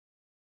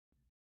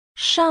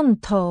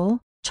汕头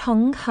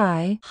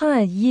Chenghai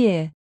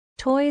Hanye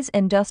Toys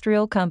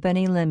Industrial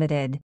Company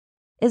Limited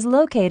is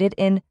located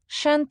in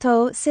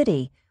Shantou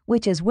City,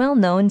 which is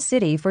well-known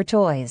city for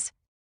toys.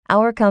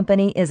 Our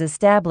company is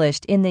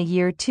established in the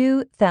year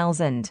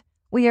 2000.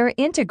 We are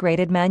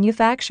integrated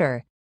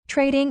manufacturer,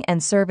 trading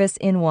and service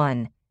in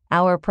one.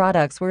 Our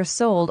products were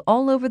sold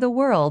all over the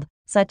world,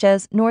 such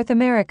as North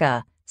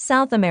America,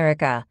 South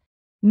America,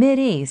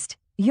 Mid-East,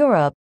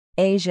 Europe,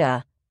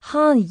 Asia.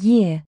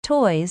 Hanye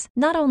Toys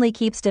not only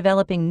keeps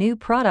developing new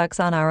products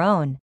on our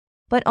own,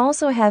 but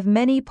also have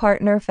many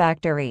partner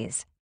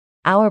factories.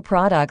 Our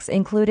products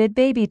included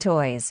baby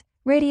toys,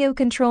 radio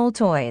control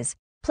toys,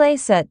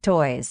 playset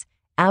toys,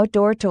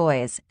 outdoor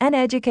toys, and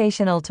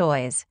educational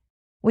toys.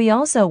 We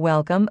also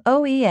welcome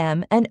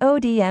OEM and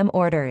ODM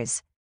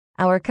orders.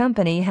 Our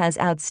company has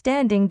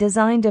outstanding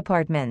design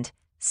department,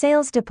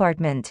 sales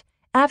department,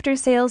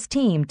 after-sales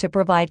team to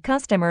provide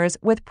customers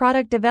with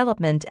product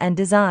development and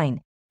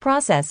design,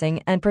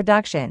 processing and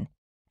production,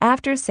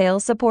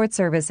 after-sales support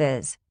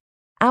services.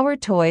 Our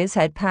toys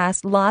had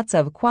passed lots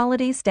of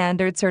quality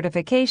standard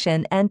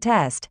certification and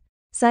test,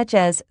 such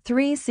as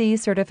 3C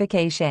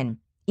certification,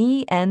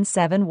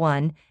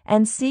 EN71,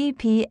 and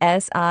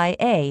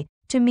CPSIA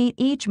to meet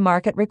each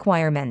market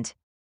requirement.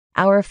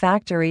 Our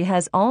factory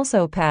has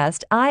also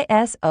passed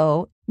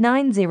ISO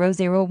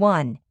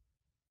 9001,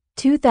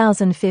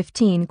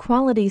 2015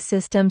 Quality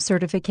System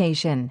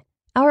Certification.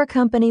 Our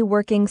company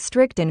working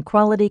strict in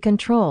quality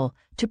control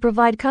to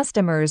provide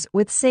customers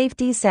with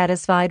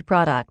safety-satisfied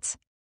products.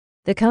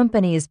 The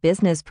company's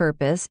business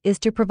purpose is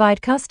to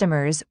provide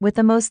customers with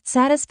the most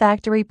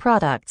satisfactory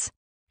products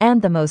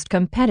and the most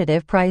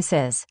competitive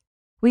prices.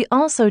 We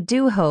also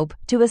do hope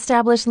to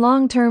establish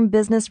long-term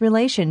business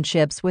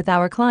relationships with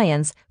our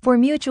clients for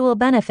mutual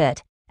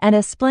benefit and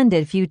a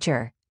splendid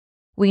future.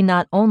 We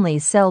not only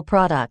sell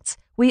products,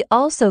 we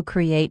also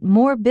create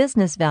more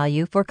business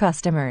value for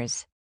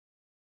customers.